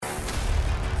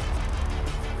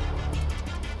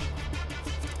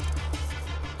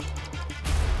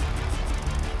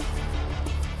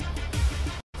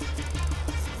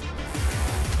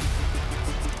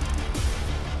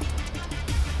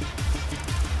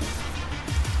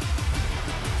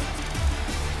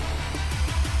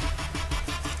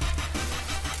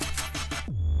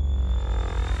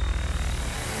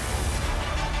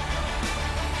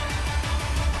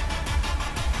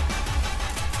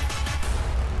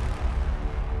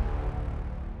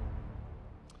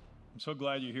so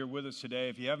glad you're here with us today.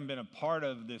 If you haven't been a part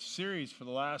of this series for the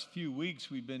last few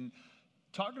weeks, we've been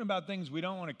talking about things we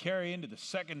don't want to carry into the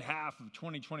second half of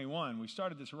 2021. We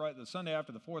started this right the Sunday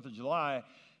after the 4th of July,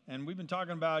 and we've been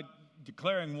talking about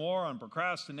declaring war on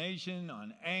procrastination,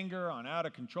 on anger, on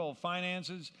out-of-control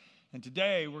finances. And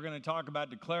today we're going to talk about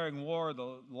declaring war.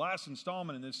 The last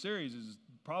installment in this series is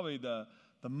probably the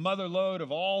mother lode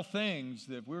of all things.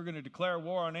 That if we were going to declare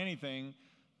war on anything,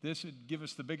 this would give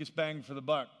us the biggest bang for the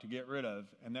buck to get rid of,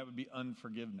 and that would be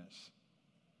unforgiveness.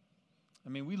 I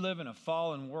mean, we live in a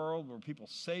fallen world where people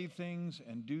say things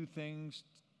and do things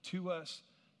to us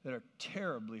that are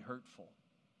terribly hurtful.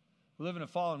 We live in a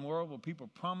fallen world where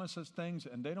people promise us things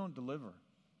and they don't deliver.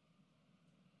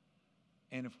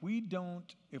 And if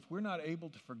we're not able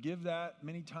to forgive that,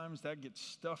 many times that gets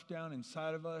stuffed down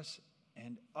inside of us,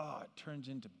 and it turns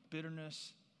into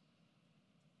bitterness,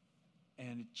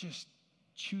 and it just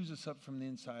chews us up from the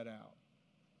inside out.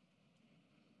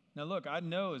 Now look, I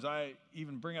know as I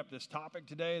even bring up this topic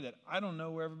today that I don't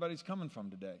know where everybody's coming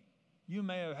from today. You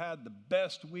may have had the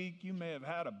best week. You may have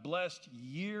had a blessed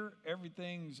year.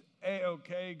 Everything's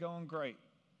A-okay, going great.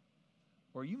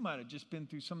 Or you might have just been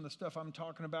through some of the stuff I'm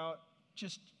talking about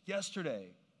just yesterday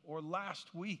or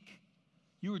last week.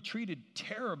 You were treated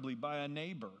terribly by a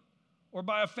neighbor or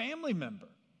by a family member,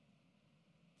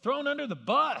 thrown under the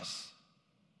bus.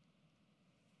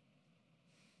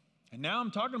 And now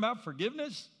I'm talking about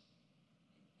forgiveness?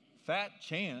 Fat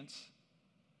chance.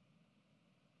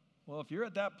 Well, if you're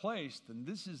at that place, then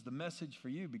this is the message for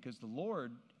you, because the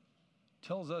Lord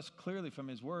tells us clearly from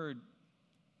His Word,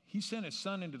 He sent His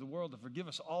Son into the world to forgive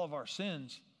us all of our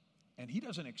sins, and He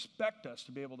doesn't expect us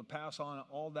to be able to pass on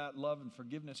all that love and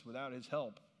forgiveness without His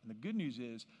help. And the good news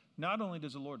is, not only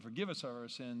does the Lord forgive us of our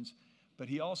sins, but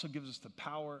He also gives us the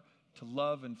power to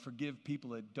love and forgive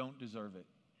people that don't deserve it.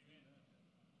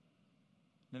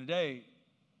 Now today,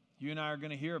 you and I are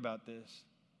going to hear about this.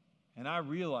 And I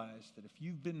realize that if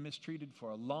you've been mistreated for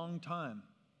a long time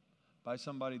by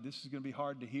somebody, this is going to be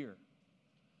hard to hear.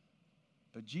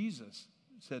 But Jesus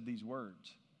said these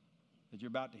words that you're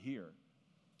about to hear.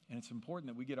 And it's important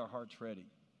that we get our hearts ready.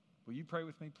 Will you pray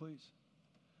with me, please?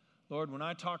 Lord, when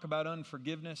I talk about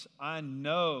unforgiveness, I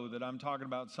know that I'm talking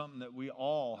about something that we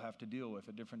all have to deal with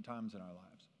at different times in our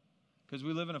lives. Because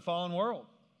we live in a fallen world.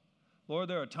 Lord,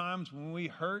 there are times when we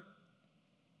hurt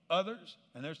others,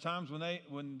 and there's times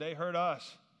when they hurt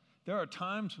us. There are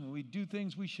times when we do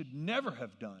things we should never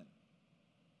have done.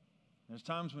 There's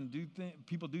times when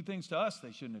people do things to us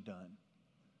they shouldn't have done.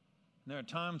 And there are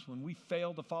times when we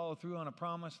fail to follow through on a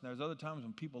promise, and there's other times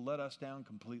when people let us down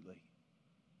completely.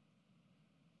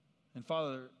 And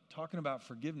Father, talking about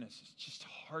forgiveness is just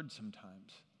hard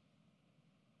sometimes.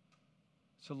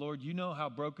 So Lord, you know how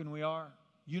broken we are.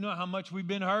 You know how much we've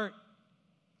been hurt.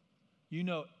 You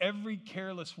know every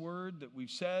careless word that we've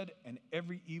said and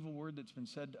every evil word that's been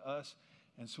said to us.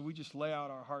 And so we just lay out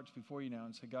our hearts before you now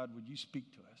and say, God, would you speak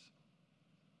to us?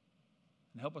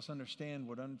 And help us understand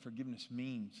what unforgiveness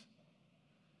means.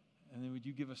 And then would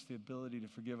you give us the ability to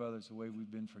forgive others the way we've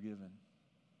been forgiven?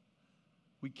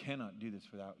 We cannot do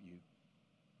this without you.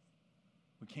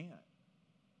 We can't.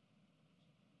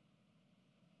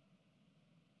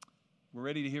 We're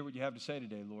ready to hear what you have to say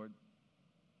today, Lord.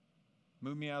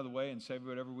 Move me out of the way and say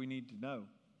whatever we need to know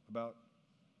about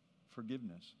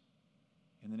forgiveness.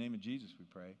 In the name of Jesus we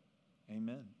pray.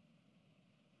 Amen.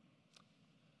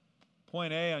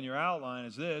 Point A on your outline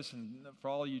is this, and for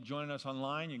all of you joining us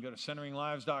online, you can go to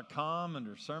centeringlives.com.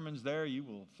 Under sermons there, you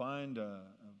will find a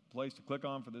place to click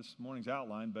on for this morning's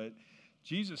outline. But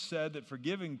Jesus said that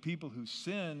forgiving people who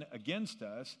sin against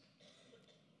us,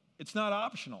 it's not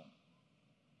optional.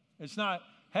 It's not,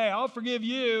 hey, I'll forgive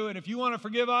you, and if you want to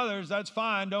forgive others, that's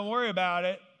fine. Don't worry about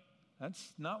it.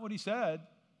 That's not what He said.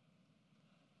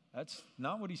 That's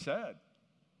not what He said.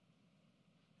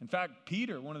 In fact,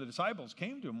 Peter, one of the disciples,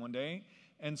 came to Him one day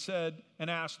and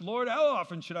asked, Lord, how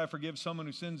often should I forgive someone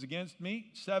who sins against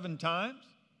me? 7 times?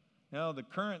 Now, the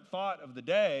current thought of the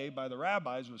day by the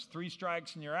rabbis was 3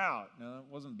 strikes and you're out. Now, it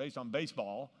wasn't based on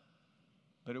baseball,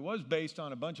 but it was based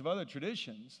on a bunch of other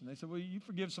traditions. And they said, well, you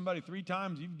forgive somebody 3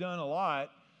 times, you've done a lot.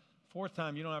 4th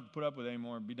time, you don't have to put up with it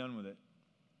anymore and be done with it.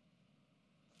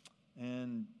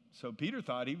 And so Peter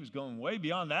thought he was going way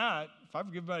beyond that. If I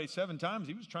forgive somebody 7 times,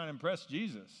 he was trying to impress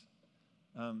Jesus.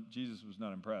 Jesus was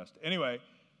not impressed. Anyway,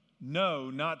 no,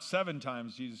 not 7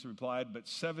 times, Jesus replied, but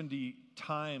 70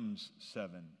 times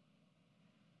 7.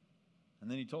 And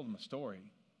then he told him a story.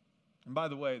 And by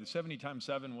the way, the 70 times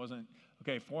 7 wasn't,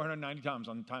 490 times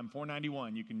on time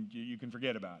 491, you can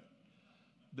forget about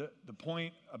it. The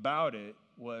point about it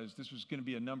was this was going to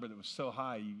be a number that was so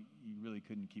high you really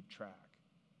couldn't keep track.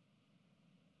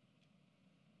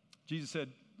 Jesus said,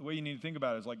 the way you need to think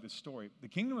about it is like this story. The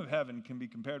kingdom of heaven can be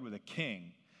compared with a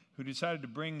king who decided to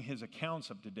bring his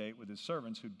accounts up to date with his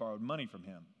servants who'd borrowed money from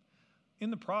him.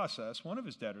 In the process, one of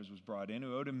his debtors was brought in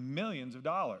who owed him millions of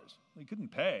dollars. He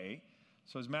couldn't pay,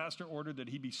 so his master ordered that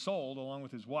he be sold along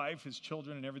with his wife, his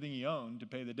children, and everything he owned to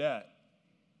pay the debt.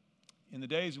 In the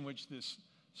days in which this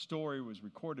story was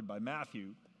recorded by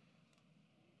Matthew,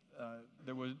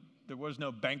 there was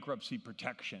no bankruptcy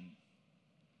protection.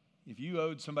 If you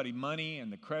owed somebody money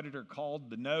and the creditor called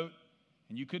the note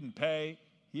and you couldn't pay,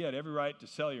 he had every right to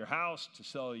sell your house, to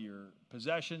sell your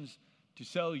possessions, to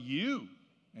sell you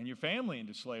and your family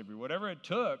into slavery, whatever it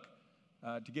took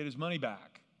to get his money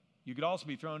back. You could also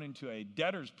be thrown into a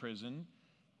debtor's prison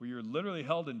where you're literally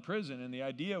held in prison, and the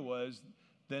idea was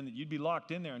then that you'd be locked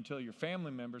in there until your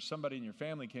family member, somebody in your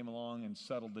family came along and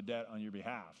settled the debt on your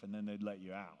behalf, and then they'd let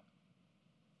you out.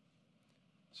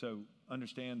 So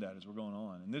understand that as we're going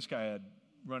on. And this guy had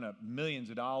run up millions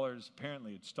of dollars,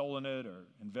 apparently had stolen it or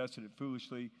invested it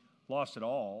foolishly, lost it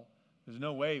all. There's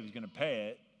no way he was going to pay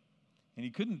it. And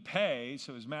he couldn't pay,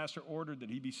 so his master ordered that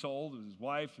he be sold with his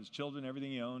wife, his children,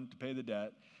 everything he owned to pay the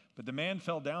debt. But the man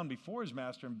fell down before his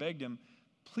master and begged him,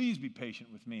 "Please be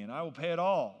patient with me, and I will pay it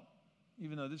all."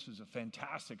 Even though this was a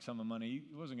fantastic sum of money,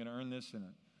 he wasn't going to earn this in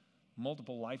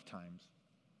multiple lifetimes.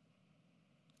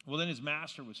 Well, then his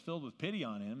master was filled with pity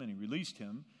on him, and he released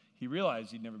him. He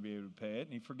realized he'd never be able to pay it,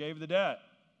 and he forgave the debt.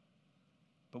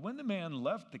 But when the man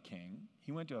left the king,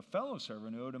 he went to a fellow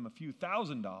servant who owed him a few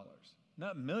 $1,000s.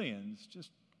 Not millions,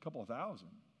 just a couple of thousand.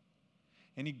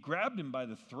 And he grabbed him by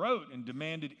the throat and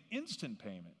demanded instant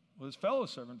payment. Well, his fellow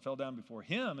servant fell down before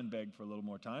him and begged for a little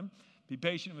more time. "Be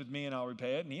patient with me and I'll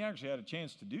repay it." And he actually had a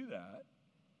chance to do that.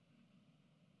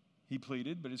 He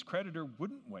pleaded, but his creditor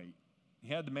wouldn't wait. He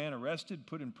had the man arrested,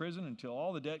 put in prison until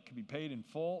all the debt could be paid in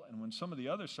full. And when some of the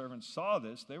other servants saw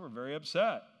this, they were very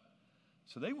upset.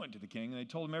 So they went to the king and they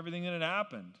told him everything that had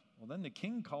happened. Well, then the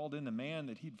king called in the man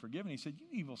that he'd forgiven. He said, "You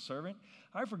evil servant,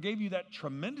 I forgave you that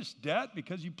tremendous debt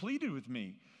because you pleaded with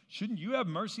me. Shouldn't you have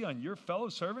mercy on your fellow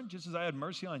servant just as I had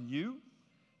mercy on you?"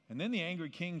 And then the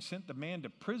angry king sent the man to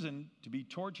prison to be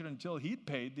tortured until he'd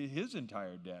paid his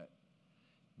entire debt.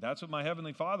 That's what my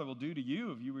heavenly Father will do to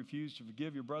you if you refuse to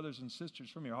forgive your brothers and sisters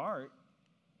from your heart.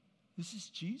 This is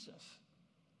Jesus.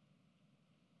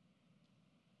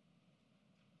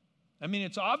 I mean,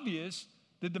 it's obvious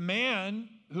that the man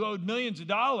who owed millions of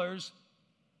dollars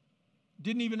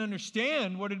didn't even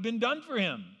understand what had been done for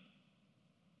him.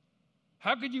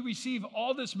 How could you receive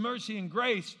all this mercy and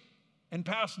grace and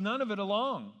pass none of it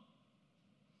along?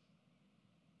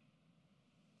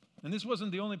 And this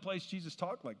wasn't the only place Jesus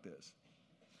talked like this.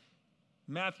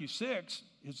 Matthew 6,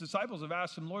 his disciples have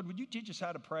asked him, "Lord, would you teach us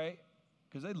how to pray?"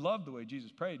 Because they loved the way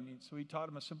Jesus prayed, and so he taught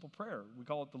them a simple prayer. We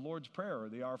call it the Lord's Prayer, or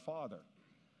the Our Father.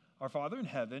 "Our Father in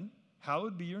heaven,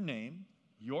 hallowed be your name.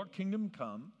 Your kingdom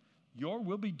come. Your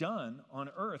will be done on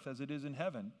earth as it is in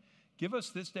heaven. Give us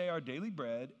this day our daily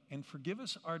bread, and forgive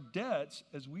us our debts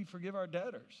as we forgive our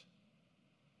debtors."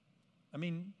 I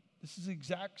mean, this is the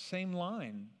exact same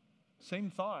line, same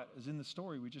thought as in the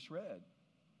story we just read.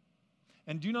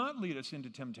 "And do not lead us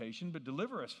into temptation, but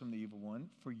deliver us from the evil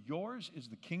one. For yours is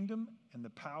the kingdom and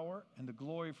the power and the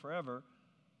glory forever.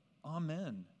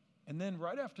 Amen." And then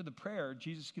right after the prayer,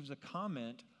 Jesus gives a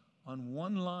comment on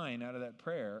one line out of that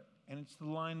prayer, and it's the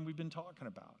line we've been talking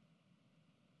about.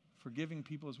 Forgiving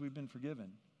people as we've been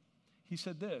forgiven. He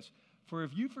said this, "For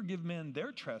if you forgive men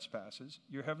their trespasses,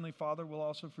 your heavenly Father will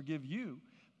also forgive you.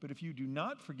 But if you do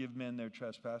not forgive men their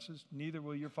trespasses, neither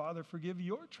will your Father forgive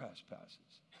your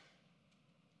trespasses."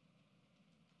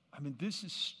 I mean, this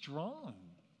is strong.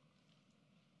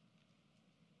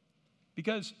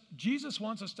 Because Jesus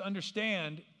wants us to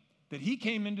understand that he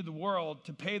came into the world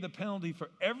to pay the penalty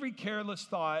for every careless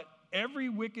thought, every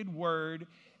wicked word,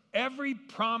 every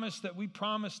promise that we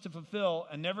promised to fulfill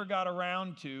and never got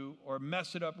around to or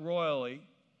mess it up royally,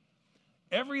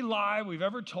 every lie we've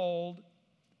ever told,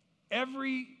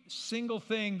 every single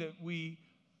thing that we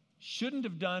shouldn't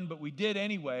have done but we did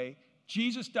anyway.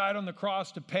 Jesus died on the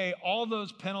cross to pay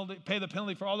the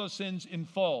penalty for all those sins in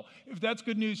full. If that's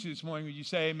good news to you this morning, would you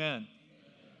say amen?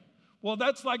 Well,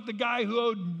 that's like the guy who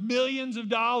owed millions of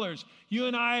dollars. You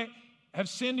and I have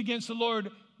sinned against the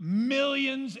Lord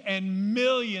millions and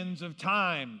millions of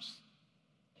times.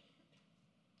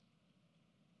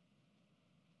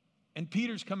 And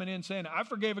Peter's coming in saying, "I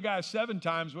forgave a guy 7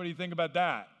 times. What do you think about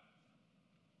that?"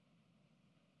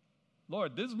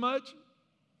 Lord, this much?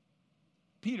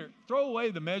 Peter, throw away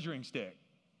the measuring stick.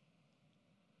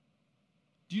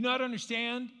 Do you not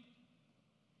understand?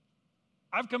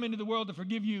 I've come into the world to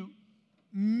forgive you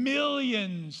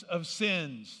millions of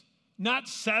sins, not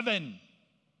 7.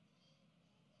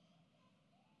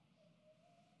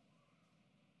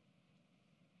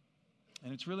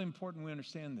 And it's really important we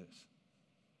understand this.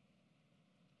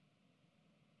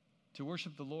 To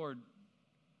worship the Lord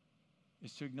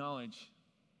is to acknowledge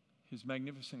his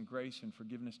magnificent grace and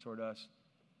forgiveness toward us.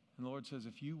 And the Lord says,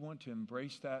 if you want to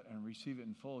embrace that and receive it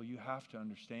in full, you have to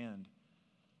understand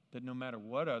that no matter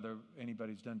what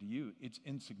anybody's done to you, it's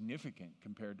insignificant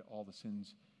compared to all the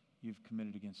sins you've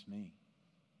committed against me.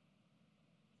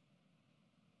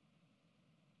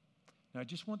 Now, I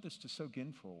just want this to soak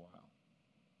in for a while.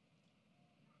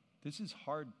 This is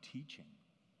hard teaching.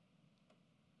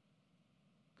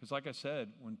 Because like I said,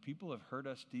 when people have hurt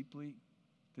us deeply,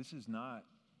 this is not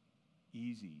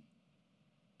easy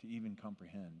to even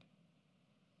comprehend.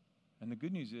 And the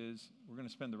good news is we're going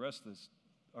to spend the rest of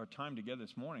our time together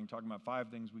this morning talking about 5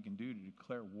 things we can do to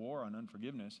declare war on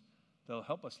unforgiveness that'll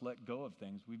help us let go of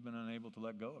things we've been unable to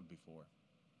let go of before.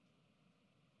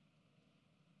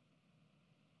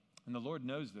 And the Lord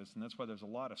knows this, and that's why there's a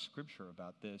lot of scripture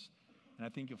about this. And I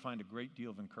think you'll find a great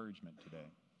deal of encouragement today.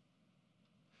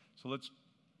 So let's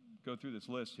go through this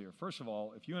list here. First of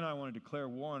all, if you and I want to declare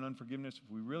war on unforgiveness,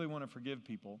 if we really want to forgive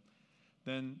people,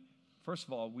 then first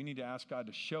of all, we need to ask God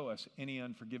to show us any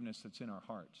unforgiveness that's in our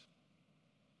hearts.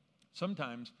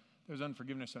 Sometimes there's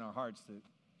unforgiveness in our hearts that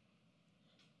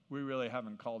we really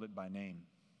haven't called it by name.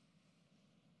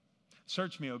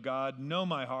 Search me, O God, know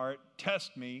my heart,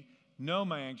 test me, know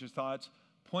my anxious thoughts,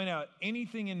 point out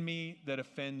anything in me that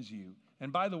offends you.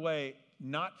 And by the way,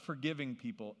 not forgiving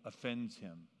people offends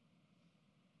him.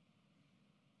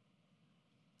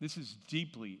 This is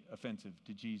deeply offensive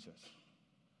to Jesus.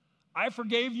 I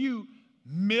forgave you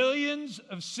millions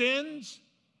of sins,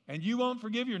 and you won't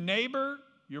forgive your neighbor,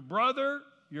 your brother,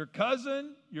 your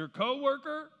cousin, your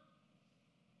coworker?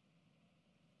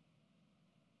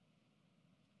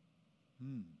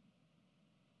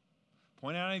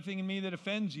 Point out anything in me that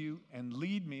offends you and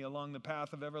lead me along the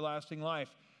path of everlasting life.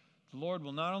 The Lord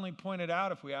will not only point it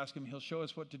out if we ask him, he'll show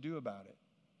us what to do about it.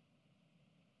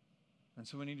 And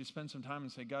so we need to spend some time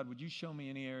and say, God, would you show me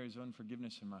any areas of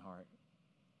unforgiveness in my heart?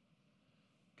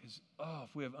 Because,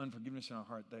 if we have unforgiveness in our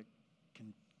heart, that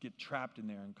can get trapped in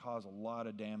there and cause a lot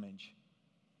of damage.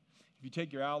 If you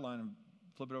take your outline and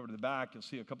flip it over to the back, you'll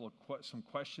see some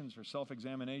questions for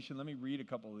self-examination. Let me read a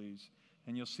couple of these,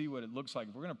 and you'll see what it looks like.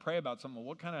 If we're going to pray about something,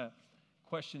 what kind of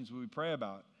questions will we pray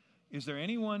about? Is there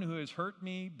anyone who has hurt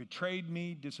me, betrayed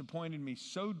me, disappointed me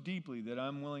so deeply that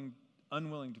I'm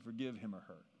unwilling to forgive him or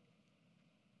her?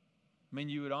 I mean,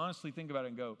 you would honestly think about it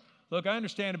and go, look, I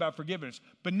understand about forgiveness,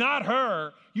 but not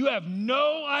her. You have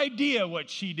no idea what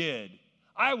she did.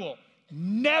 I will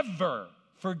never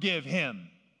forgive him.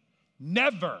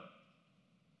 Never.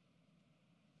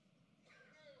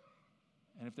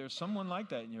 And if there's someone like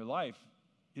that in your life,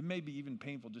 it may be even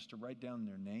painful just to write down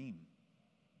their name.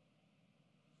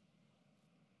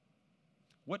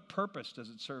 What purpose does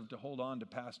it serve to hold on to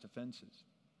past offenses?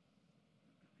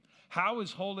 How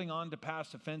is holding on to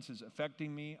past offenses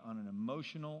affecting me on an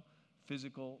emotional,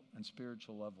 physical, and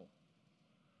spiritual level?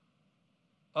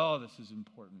 Oh, this is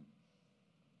important.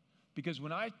 Because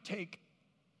when I take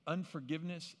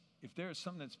unforgiveness, if there is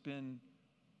something that's been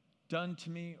done to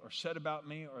me or said about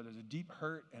me, or there's a deep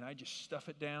hurt, and I just stuff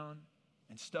it down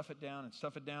and stuff it down and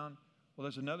stuff it down, well,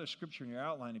 there's another scripture in your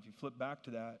outline if you flip back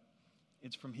to that.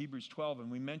 It's from Hebrews 12,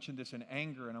 and we mentioned this in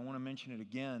anger, and I want to mention it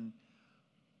again.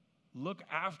 Look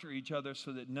after each other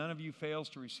so that none of you fails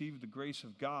to receive the grace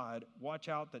of God. Watch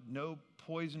out that no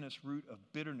poisonous root of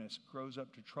bitterness grows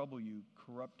up to trouble you,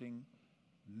 corrupting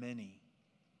many.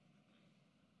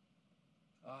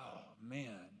 Oh,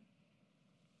 man.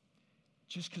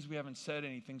 Just because we haven't said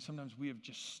anything, sometimes we have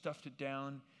just stuffed it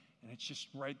down, and it's just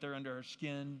right there under our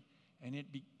skin, and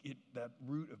that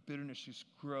root of bitterness just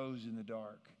grows in the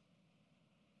dark.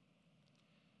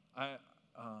 I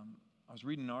was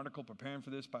reading an article preparing for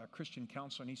this by a Christian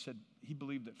counselor, and he said he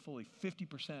believed that fully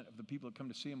 50% of the people that come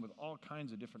to see him with all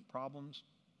kinds of different problems,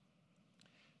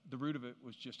 the root of it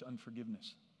was just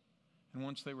unforgiveness. And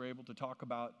once they were able to talk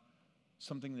about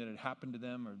something that had happened to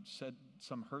them or said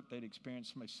some hurt they'd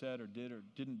experienced, somebody said or did or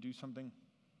didn't do something,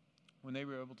 when they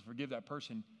were able to forgive that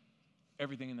person,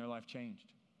 everything in their life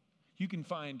changed. You can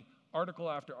find article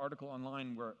after article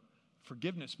online where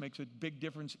forgiveness makes a big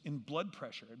difference in blood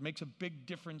pressure. It makes a big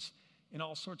difference in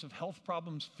all sorts of health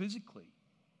problems physically.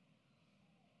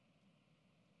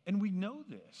 And we know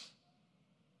this.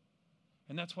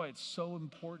 And that's why it's so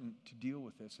important to deal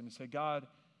with this and to say, God,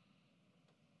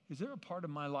 is there a part of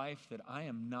my life that I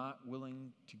am not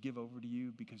willing to give over to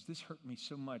you because this hurt me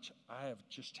so much, I have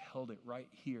just held it right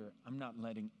here. I'm not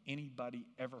letting anybody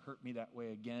ever hurt me that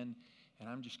way again, and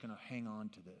I'm just going to hang on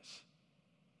to this.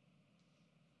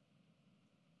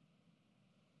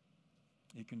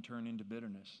 It can turn into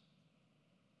bitterness.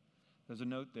 There's a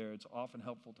note there. It's often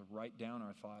helpful to write down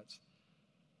our thoughts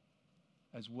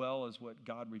as well as what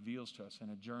God reveals to us in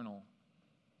a journal.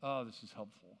 Oh, this is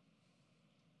helpful.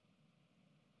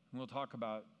 And we'll talk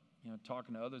about,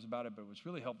 talking to others about it, but what's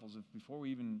really helpful is if before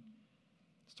we even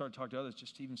start talking to others,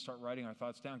 just to even start writing our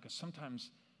thoughts down, because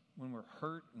sometimes when we're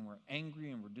hurt and we're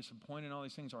angry and we're disappointed and all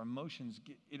these things, our emotions,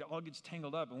 it all gets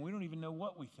tangled up, and we don't even know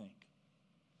what we think.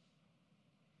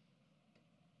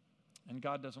 And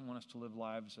God doesn't want us to live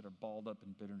lives that are balled up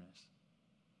in bitterness.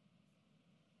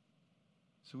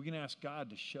 So we can ask God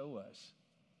to show us,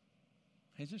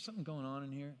 hey, is there something going on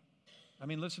in here?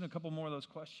 Listen to a couple more of those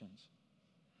questions.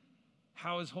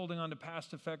 How is holding on to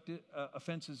past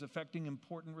offenses affecting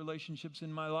important relationships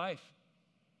in my life?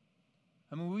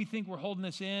 We think we're holding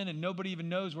this in and nobody even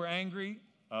knows we're angry.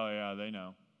 Oh, yeah, they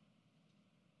know.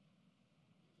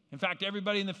 In fact,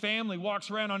 everybody in the family walks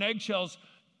around on eggshells.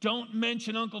 Don't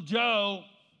mention Uncle Joe.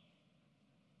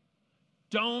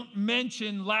 Don't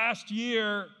mention last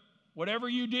year. Whatever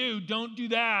you do, don't do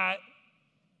that.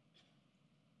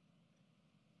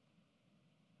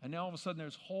 And now all of a sudden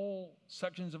there's whole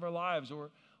sections of our lives,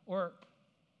 or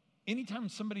anytime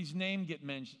somebody's name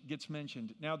gets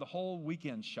mentioned, now the whole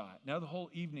weekend's shot, now the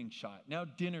whole evening's shot, now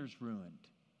dinner's ruined.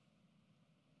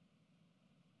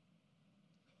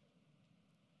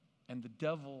 And the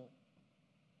devil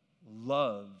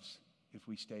loves if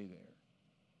we stay there.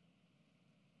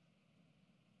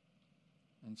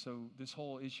 And so this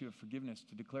whole issue of forgiveness,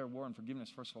 to declare war on forgiveness,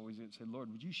 first of all, we say,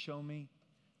 Lord, would you show me?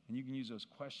 And you can use those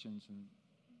questions and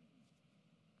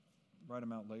write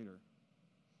them out later.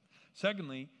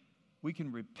 Secondly, we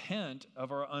can repent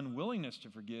of our unwillingness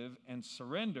to forgive and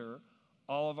surrender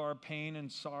all of our pain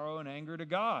and sorrow and anger to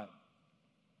God.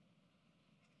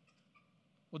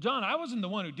 Well, John, I wasn't the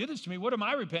one who did this to me. What am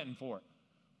I repenting for?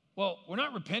 Well, we're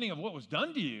not repenting of what was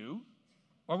done to you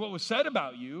or what was said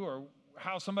about you or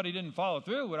how somebody didn't follow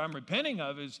through. What I'm repenting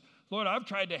of is, Lord, I've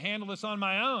tried to handle this on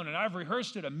my own, and I've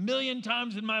rehearsed it 1,000,000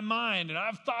 times in my mind, and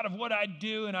I've thought of what I'd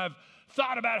do, and I've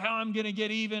thought about how I'm going to get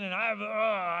even, and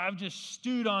I've just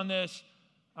stewed on this.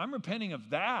 I'm repenting of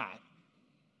that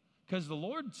because the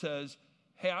Lord says,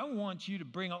 hey, I want you to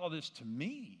bring all this to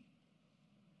me.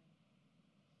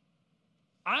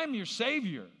 I'm your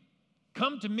Savior.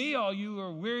 Come to me, all you who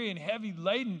are weary and heavy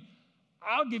laden.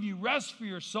 I'll give you rest for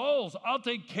your souls. I'll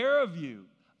take care of you.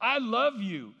 I love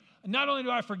you. And not only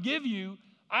do I forgive you,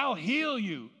 I'll heal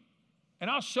you. And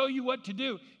I'll show you what to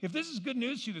do. If this is good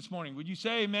news to you this morning, would you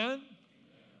say amen? Amen.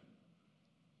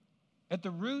 At the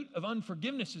root of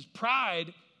unforgiveness is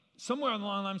pride. Somewhere along the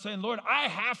line I'm saying, Lord, I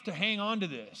have to hang on to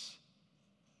this.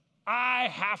 I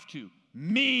have to.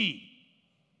 Me.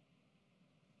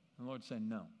 And the Lord's saying,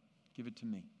 no, give it to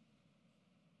me.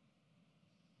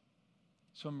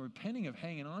 So I'm repenting of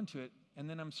hanging on to it, and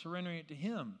then I'm surrendering it to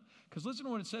Him. Because listen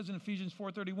to what it says in Ephesians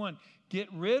 4:31.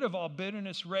 Get rid of all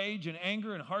bitterness, rage, and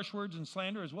anger, and harsh words and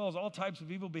slander, as well as all types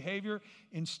of evil behavior.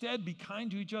 Instead, be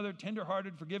kind to each other,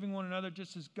 tenderhearted, forgiving one another,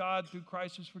 just as God, through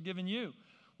Christ, has forgiven you.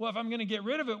 Well, if I'm going to get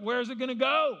rid of it, where is it going to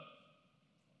go?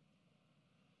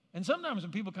 And sometimes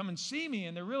when people come and see me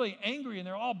and they're really angry and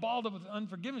they're all balled up with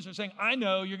unforgiveness, they're saying, I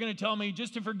know you're going to tell me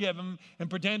just to forgive them and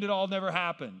pretend it all never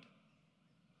happened.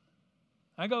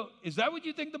 I go, is that what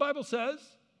you think the Bible says?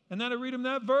 And then I read them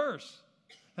that verse.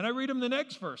 And I read them the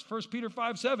next verse, 1 Peter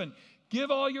 5:7. Give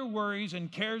all your worries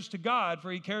and cares to God, for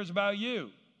He cares about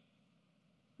you.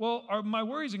 Well, my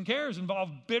worries and cares involve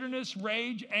bitterness,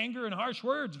 rage, anger, and harsh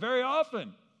words very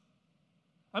often.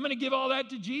 I'm going to give all that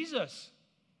to Jesus.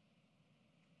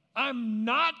 I'm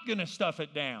not going to stuff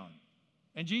it down.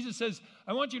 And Jesus says,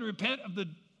 I want you to repent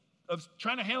of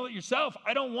trying to handle it yourself.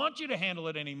 I don't want you to handle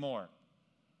it anymore.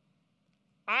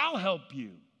 I'll help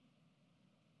you.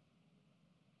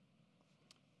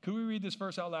 Could we read this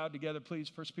verse out loud together,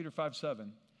 please? 1 Peter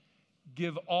 5:7.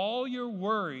 Give all your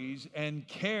worries and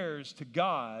cares to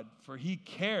God, for He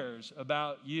cares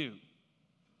about you.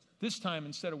 This time,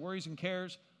 instead of worries and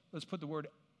cares, let's put the word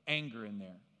anger in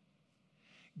there.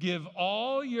 Give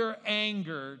all your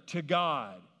anger to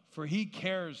God, for He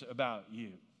cares about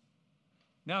you.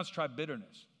 Now let's try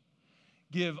bitterness.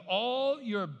 Give all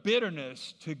your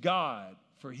bitterness to God,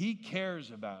 for He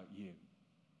cares about you.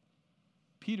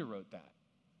 Peter wrote that.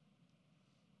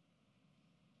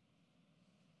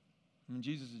 And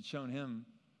Jesus had shown him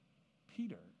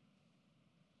Peter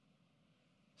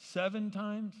 7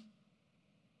 times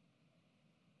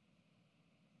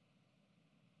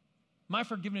My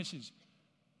forgiveness is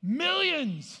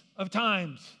millions of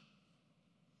times.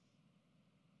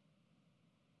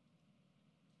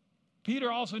 Peter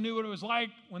also knew what it was like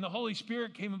when the Holy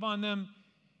Spirit came upon them,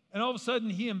 and all of a sudden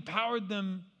he empowered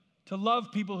them to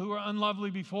love people who were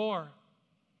unlovely before,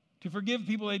 to forgive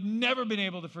people they'd never been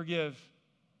able to forgive.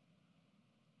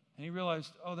 And he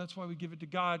realized, oh, that's why we give it to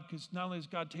God, because not only does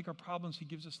God take our problems, he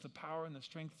gives us the power and the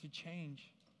strength to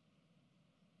change.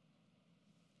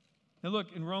 Now look,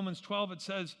 in Romans 12 it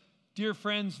says, dear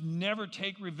friends, never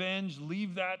take revenge.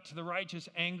 Leave that to the righteous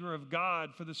anger of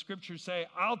God. For the scriptures say,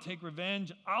 I'll take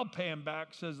revenge. I'll pay him back,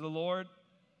 says the Lord.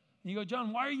 And you go,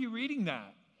 John, why are you reading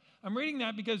that? I'm reading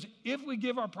that because if we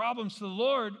give our problems to the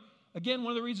Lord, again,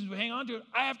 one of the reasons we hang on to it,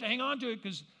 I have to hang on to it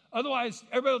because otherwise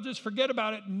everybody will just forget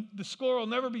about it and the score will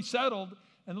never be settled.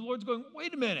 And the Lord's going,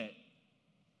 wait a minute.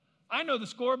 I know the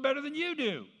score better than you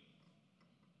do.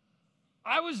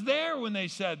 I was there when they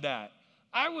said that.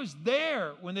 I was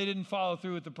there when they didn't follow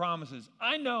through with the promises.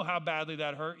 I know how badly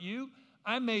that hurt you.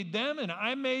 I made them and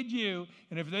I made you.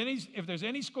 And if there's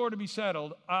any score to be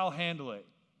settled, I'll handle it.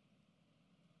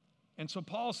 And so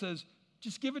Paul says,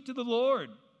 just give it to the Lord.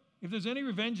 If there's any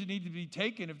revenge that needs to be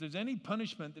taken, if there's any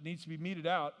punishment that needs to be meted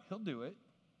out, he'll do it.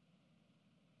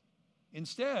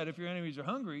 Instead, if your enemies are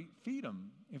hungry, feed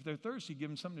them. If they're thirsty, give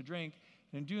them something to drink.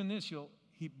 And in doing this, you'll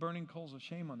heap burning coals of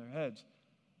shame on their heads.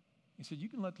 He said, you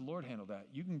can let the Lord handle that.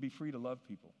 You can be free to love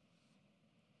people.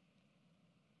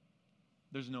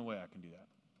 There's no way I can do that.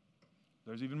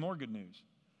 There's even more good news.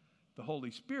 The Holy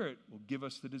Spirit will give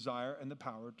us the desire and the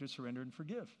power to surrender and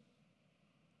forgive.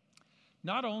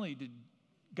 Not only did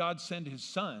God send his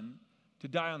Son to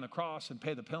die on the cross and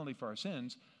pay the penalty for our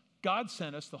sins, God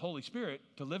sent us the Holy Spirit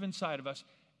to live inside of us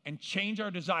and change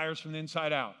our desires from the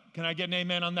inside out. Can I get an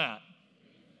amen on that?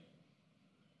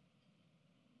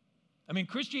 I mean,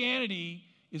 Christianity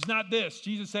is not this.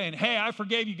 Jesus saying, hey, I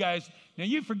forgave you guys. Now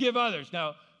you forgive others.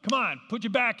 Now, come on, put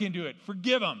your back into it.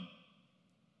 Forgive them.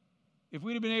 If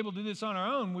we'd have been able to do this on our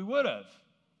own, we would have.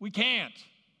 We can't.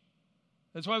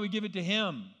 That's why we give it to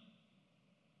him.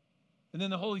 And then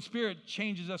the Holy Spirit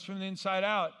changes us from the inside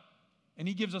out, and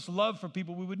he gives us love for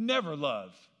people we would never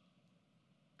love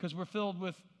because we're filled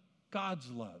with God's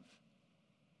love.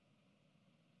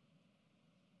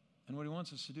 And what he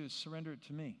wants us to do is surrender it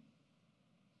to me.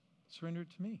 Surrender it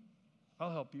to me.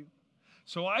 I'll help you.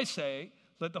 So I say,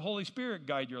 let the Holy Spirit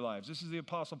guide your lives. This is the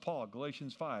Apostle Paul,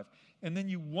 Galatians 5. And then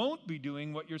you won't be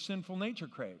doing what your sinful nature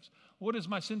craves. What does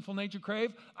my sinful nature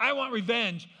crave? I want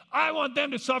revenge. I want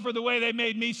them to suffer the way they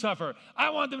made me suffer.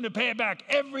 I want them to pay it back.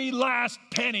 Every last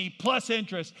penny plus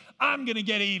interest. I'm going to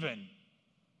get even.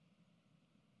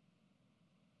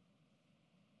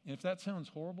 And if that sounds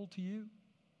horrible to you,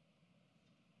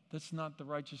 that's not the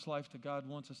righteous life that God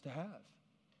wants us to have.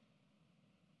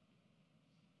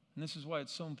 And this is why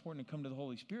it's so important to come to the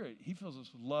Holy Spirit. He fills us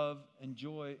with love and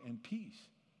joy and peace.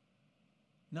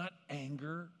 Not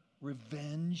anger,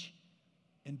 revenge,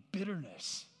 and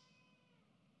bitterness.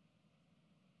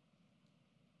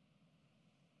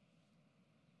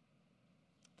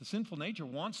 The sinful nature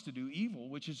wants to do evil,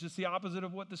 which is just the opposite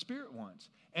of what the Spirit wants.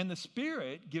 And the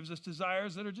Spirit gives us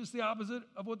desires that are just the opposite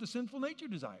of what the sinful nature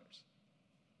desires.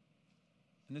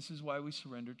 And this is why we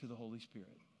surrender to the Holy Spirit.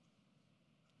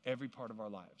 Every part of our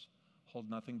lives. Hold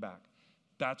nothing back.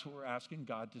 That's what we're asking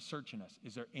God to search in us.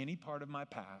 Is there any part of my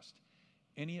past,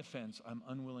 any offense I'm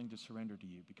unwilling to surrender to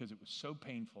you because it was so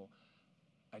painful,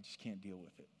 I just can't deal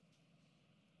with it?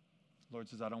 The Lord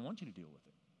says, I don't want you to deal with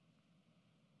it.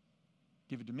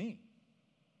 Give it to me.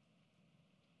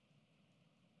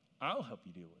 I'll help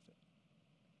you deal with it.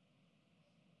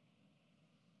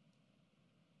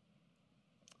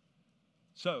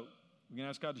 So, we can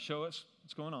ask God to show us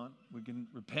what's going on. We can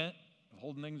repent of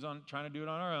holding things on, trying to do it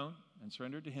on our own and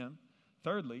surrender it to him.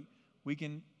 Thirdly, we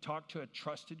can talk to a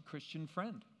trusted Christian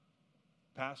friend,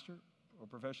 pastor, or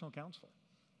professional counselor.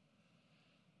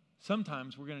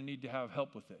 Sometimes we're going to need to have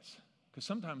help with this because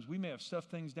sometimes we may have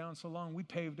stuffed things down so long, we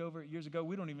paved over it years ago,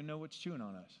 we don't even know what's chewing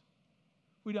on us.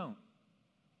 We don't.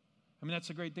 I mean, that's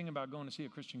the great thing about going to see a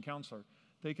Christian counselor.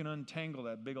 They can untangle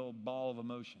that big old ball of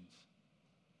emotions.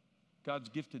 God's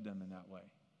gifted them in that way.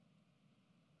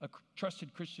 A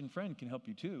trusted Christian friend can help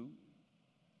you too,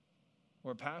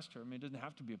 or a pastor. I mean, it doesn't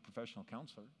have to be a professional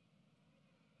counselor.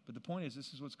 But the point is,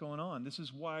 this is what's going on. This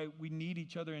is why we need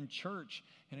each other in church,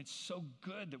 and it's so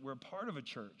good that we're a part of a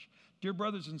church. Dear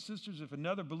brothers and sisters, if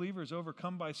another believer is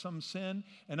overcome by some sin,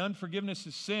 and unforgiveness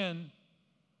is sin,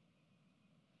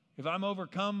 if I'm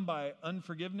overcome by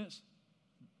unforgiveness,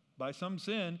 by some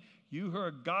sin, you who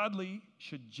are godly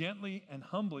should gently and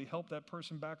humbly help that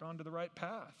person back onto the right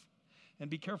path. And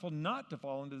be careful not to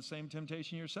fall into the same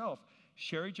temptation yourself.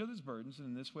 share each other's burdens, and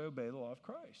in this way obey the law of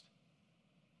Christ.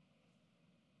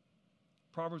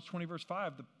 Proverbs 20, verse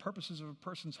 5, the purposes of a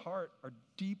person's heart are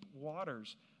deep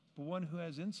waters, but one who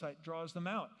has insight draws them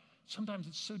out. Sometimes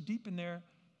it's so deep in there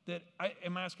that I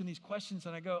am asking these questions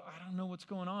and I go, I don't know what's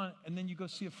going on. And then you go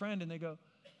see a friend and they go,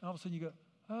 and all of a sudden you go,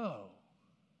 oh.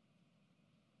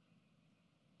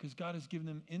 Because God has given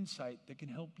them insight that can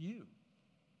help you.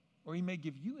 Or he may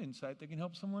give you insight that can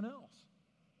help someone else.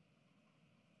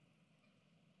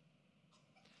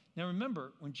 Now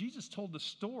remember, when Jesus told the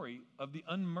story of the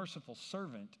unmerciful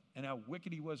servant and how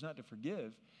wicked he was not to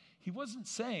forgive, he wasn't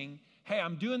saying, hey,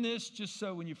 I'm doing this just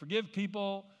so when you forgive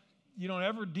people, you don't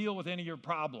ever deal with any of your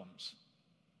problems.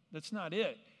 That's not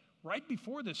it. Right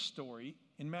before this story,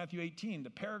 in Matthew 18, the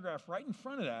paragraph right in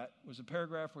front of that was a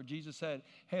paragraph where Jesus said,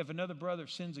 hey, if another brother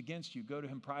sins against you, go to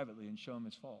him privately and show him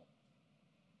his fault.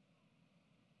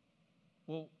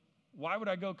 Well, why would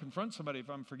I go confront somebody if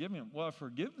I'm forgiving them? Well, I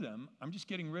forgive them. I'm just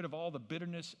getting rid of all the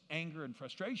bitterness, anger, and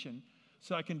frustration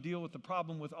so I can deal with the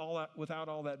problem without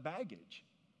all that baggage.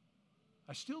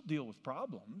 I still deal with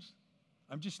problems.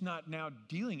 I'm just not now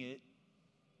dealing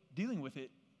with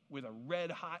it with a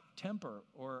red-hot temper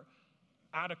or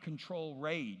out-of-control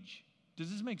rage.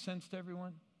 Does this make sense to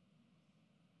everyone?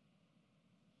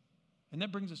 And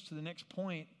that brings us to the next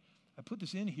point. I put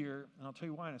this in here, and I'll tell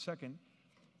you why in a second.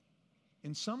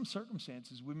 In some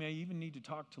circumstances, we may even need to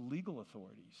talk to legal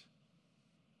authorities.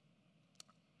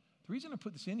 The reason I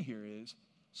put this in here is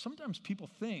sometimes people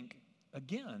think,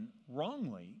 again,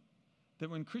 wrongly, that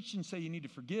when Christians say you need to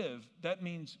forgive, that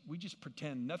means we just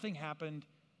pretend nothing happened,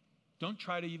 don't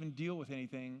try to even deal with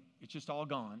anything, it's just all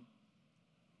gone.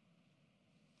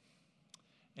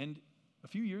 And a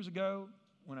few years ago,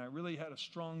 when I really had a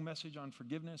strong message on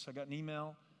forgiveness, I got an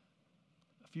email.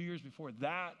 A few years before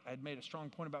that, I had made a strong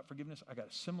point about forgiveness. I got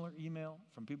a similar email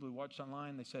from people who watched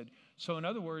online. They said, so in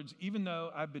other words, even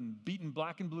though I've been beaten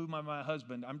black and blue by my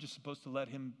husband, I'm just supposed to let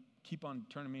him keep on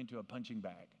turning me into a punching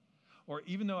bag. Or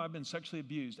even though I've been sexually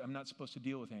abused, I'm not supposed to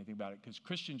deal with anything about it because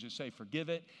Christians just say forgive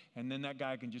it, and then that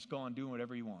guy can just go on doing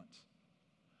whatever he wants.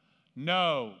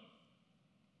 No.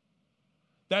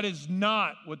 That is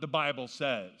not what the Bible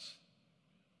says.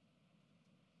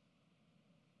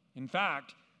 In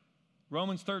fact,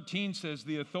 Romans 13 says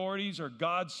the authorities are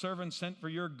God's servants sent for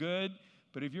your good,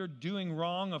 but if you're doing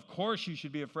wrong, of course you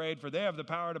should be afraid, for they have the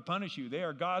power to punish you. They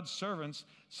are God's servants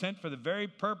sent for the very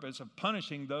purpose of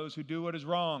punishing those who do what is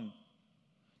wrong.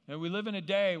 Now, we live in a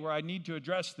day where I need to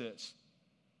address this.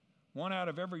 1 out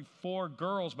of every 4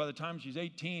 girls by the time she's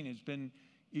 18 has been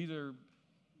either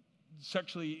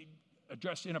sexually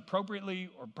addressed inappropriately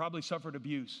or probably suffered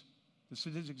abuse. The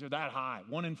statistics are that high,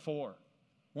 1 in 4,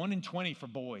 1 in 20 for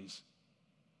boys.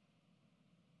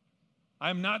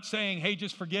 I'm not saying, hey,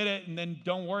 just forget it and then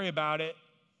don't worry about it.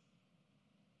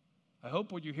 I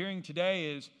hope what you're hearing today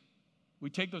is we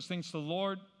take those things to the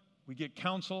Lord, we get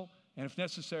counsel, and if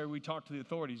necessary, we talk to the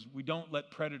authorities. We don't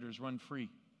let predators run free.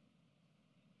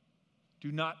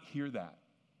 Do not hear that.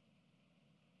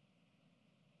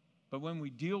 But when we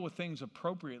deal with things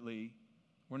appropriately,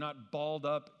 we're not balled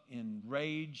up in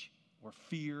rage or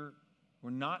fear.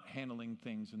 We're not handling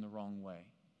things in the wrong way.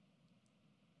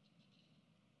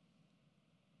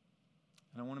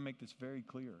 And I want to make this very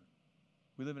clear.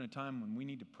 We live in a time when we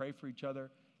need to pray for each other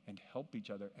and help each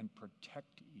other and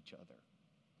protect each other.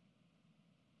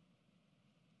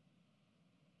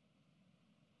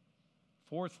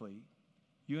 Fourthly,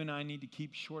 you and I need to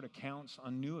keep short accounts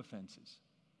on new offenses.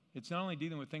 It's not only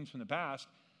dealing with things from the past.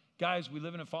 Guys, we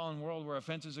live in a fallen world where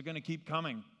offenses are going to keep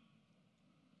coming.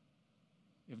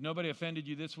 If nobody offended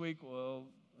you this week, well,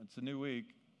 it's a new week.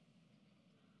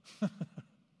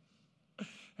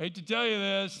 Hate to tell you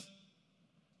this.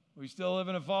 We still live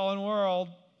in a fallen world.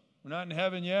 We're not in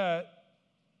heaven yet.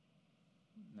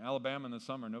 In Alabama in the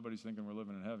summer, nobody's thinking we're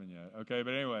living in heaven yet. Okay,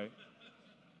 but anyway.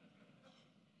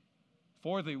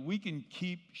 Fourthly, we can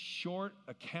keep short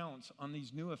accounts on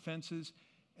these new offenses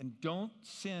and don't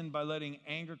sin by letting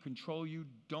anger control you.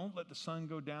 Don't let the sun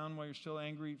go down while you're still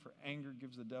angry, for anger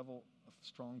gives the devil a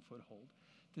strong foothold.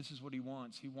 This is what he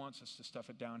wants. He wants us to stuff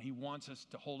it down. He wants us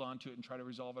to hold on to it and try to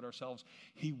resolve it ourselves.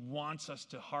 He wants us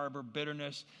to harbor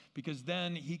bitterness because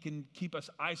then he can keep us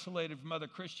isolated from other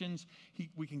Christians.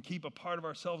 We can keep a part of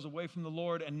ourselves away from the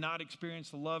Lord and not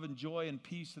experience the love and joy and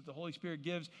peace that the Holy Spirit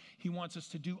gives. He wants us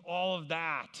to do all of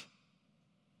that.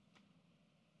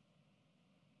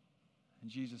 And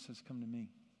Jesus says, come to me.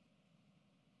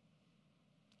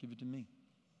 Give it to me.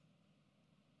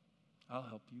 I'll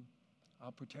help you.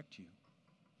 I'll protect you.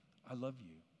 I love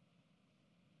you.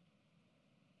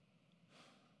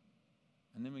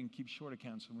 And then we can keep short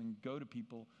accounts and we can go to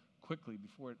people quickly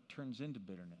before it turns into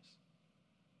bitterness.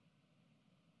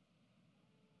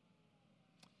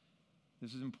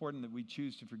 This is important that we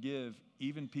choose to forgive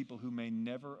even people who may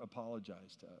never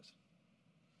apologize to us.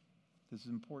 This is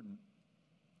important.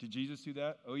 Did Jesus do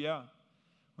that? Oh, yeah.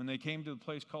 When they came to the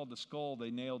place called the Skull,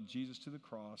 they nailed Jesus to the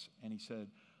cross, and he said,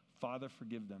 Father,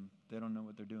 forgive them. They don't know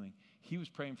what they're doing. He was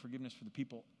praying forgiveness for the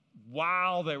people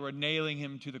while they were nailing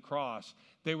him to the cross.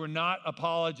 They were not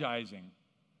apologizing.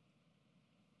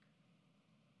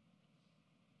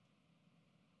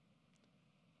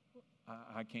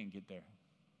 I can't get there.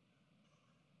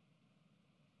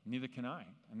 Neither can I.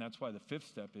 And that's why the fifth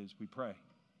step is we pray.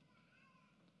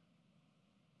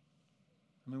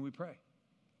 We pray.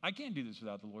 I can't do this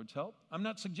without the Lord's help. I'm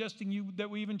not suggesting that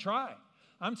we even try.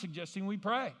 I'm suggesting we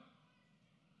pray.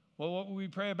 Well, what will we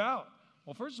pray about?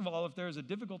 Well, first of all, if there's a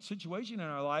difficult situation in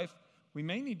our life, we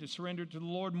may need to surrender to the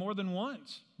Lord more than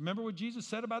once. Remember what Jesus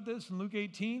said about this in Luke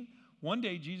 18? One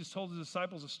day, Jesus told his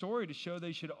disciples a story to show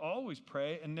they should always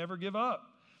pray and never give up.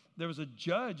 There was a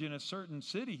judge in a certain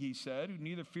city, he said, who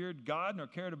neither feared God nor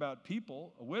cared about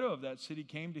people. A widow of that city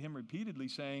came to him repeatedly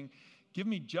saying, give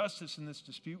me justice in this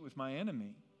dispute with my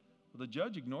enemy. Well, the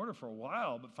judge ignored her for a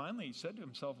while, but finally he said to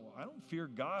himself, well, I don't fear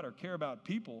God or care about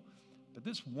people, but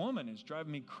this woman is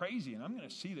driving me crazy, and I'm going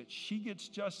to see that she gets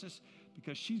justice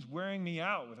because she's wearing me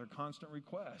out with her constant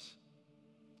requests.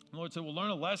 The Lord said, well, learn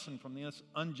a lesson from this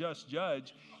unjust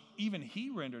judge. Even he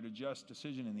rendered a just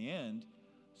decision in the end.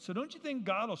 So don't you think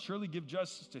God will surely give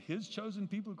justice to his chosen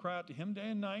people who cry out to him day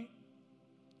and night?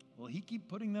 Will he keep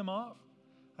putting them off?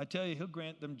 I tell you, he'll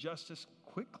grant them justice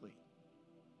quickly.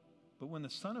 But when the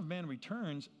Son of Man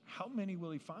returns, how many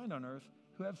will he find on earth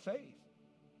who have faith?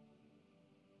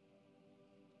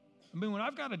 When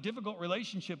I've got a difficult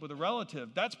relationship with a relative,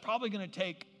 that's probably going to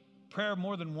take prayer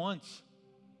more than once.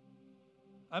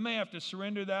 I may have to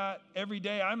surrender that every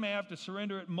day. I may have to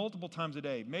surrender it multiple times a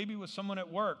day. Maybe with someone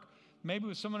at work. Maybe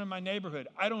with someone in my neighborhood.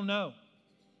 I don't know.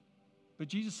 But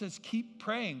Jesus says, keep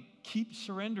praying. Keep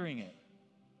surrendering it.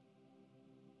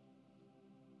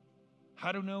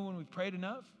 How do we know when we've prayed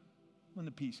enough? When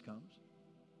the peace comes.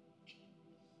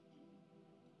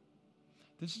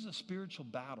 This is a spiritual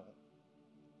battle.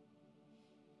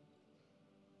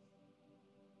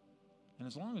 And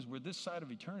as long as we're this side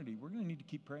of eternity, we're going to need to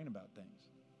keep praying about things.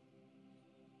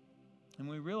 And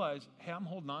we realize, hey, I'm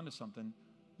holding on to something.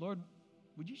 Lord,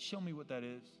 would you show me what that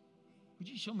is? Would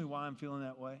you show me why I'm feeling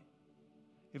that way?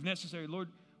 If necessary, Lord,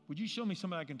 would you show me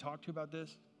somebody I can talk to about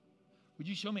this? Would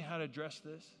you show me how to address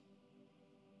this?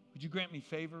 Would you grant me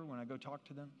favor when I go talk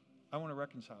to them? I want to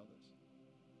reconcile this.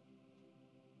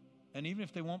 And even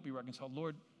if they won't be reconciled,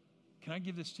 Lord, can I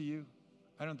give this to you?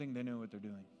 I don't think they know what they're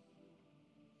doing.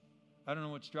 I don't know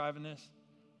what's driving this,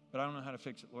 but I don't know how to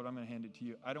fix it. Lord, I'm going to hand it to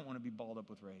you. I don't want to be balled up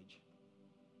with rage.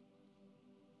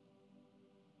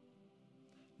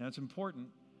 Now, it's important.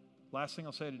 Last thing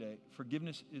I'll say today,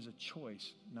 forgiveness is a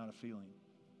choice, not a feeling.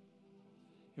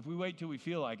 If we wait till we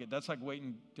feel like it, that's like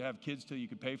waiting to have kids till you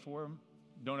could pay for them.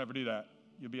 Don't ever do that.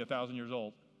 You'll be 1,000 years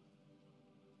old.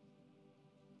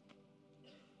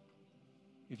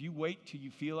 If you wait till you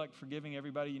feel like forgiving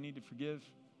everybody you need to forgive,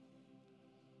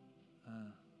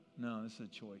 no, this is a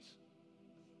choice.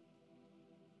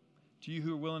 To you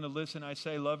who are willing to listen, I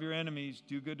say, love your enemies,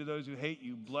 do good to those who hate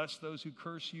you, bless those who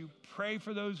curse you, pray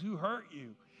for those who hurt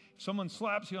you. If someone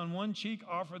slaps you on one cheek,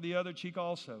 offer the other cheek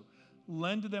also.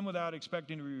 Lend to them without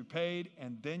expecting to be repaid,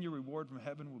 and then your reward from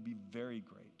heaven will be very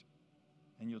great.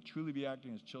 And you'll truly be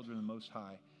acting as children of the Most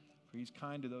High, for he's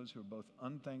kind to those who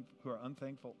are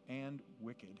unthankful and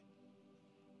wicked.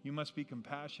 You must be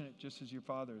compassionate just as your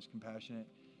Father is compassionate.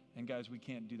 And guys, we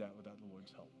can't do that without the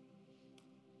Lord's help.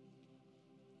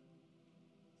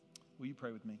 Will you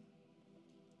pray with me?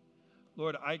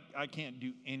 Lord, I can't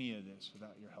do any of this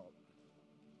without your help.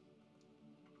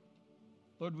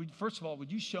 Lord, first of all,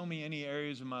 would you show me any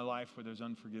areas in my life where there's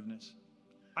unforgiveness?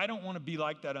 I don't want to be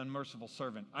like that unmerciful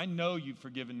servant. I know you've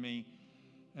forgiven me.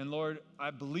 And Lord,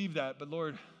 I believe that. But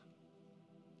Lord,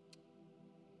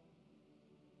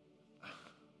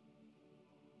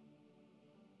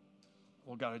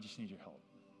 well, God, I just need your help.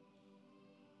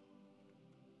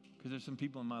 Because there's some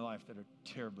people in my life that are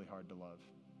terribly hard to love.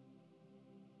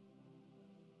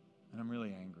 And I'm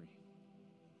really angry.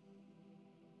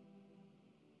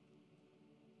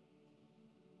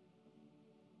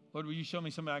 Lord, will you show me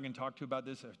somebody I can talk to about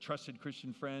this, a trusted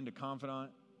Christian friend, a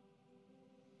confidant?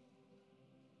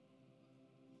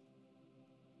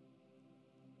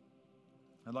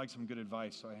 I'd like some good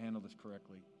advice so I handle this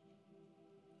correctly.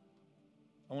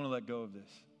 I want to let go of this.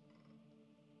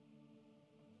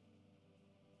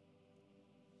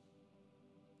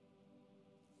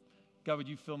 God, would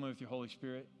you fill me with your Holy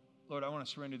Spirit? Lord, I want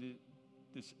to surrender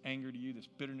this anger to you, this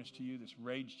bitterness to you, this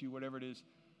rage to you, whatever it is,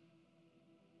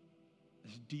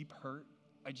 this deep hurt.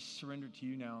 I just surrender to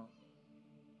you now.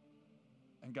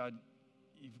 And God,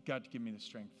 you've got to give me the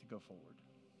strength to go forward.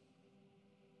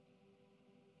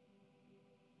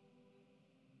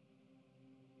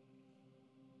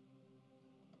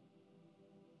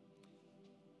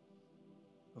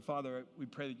 But Father, we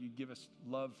pray that you give us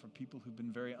love for people who've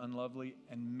been very unlovely,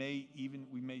 and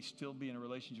we may still be in a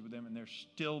relationship with them and they're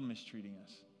still mistreating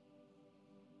us.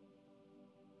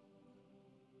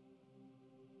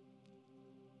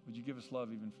 Would you give us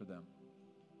love even for them?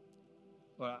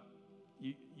 Lord,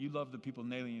 you love the people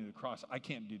nailing you to the cross. I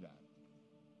can't do that.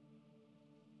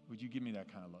 Would you give me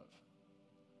that kind of love?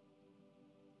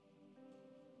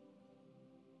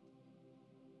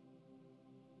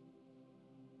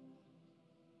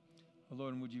 Oh,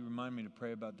 Lord, and would you remind me to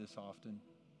pray about this often?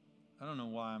 I don't know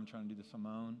why I'm trying to do this on my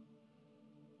own.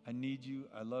 I need you.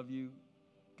 I love you.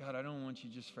 God, I don't want you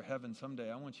just for heaven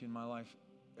someday. I want you in my life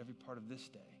every part of this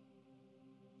day.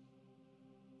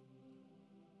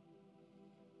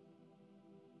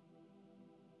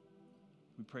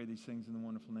 We pray these things in the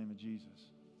wonderful name of Jesus.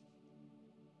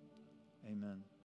 Amen.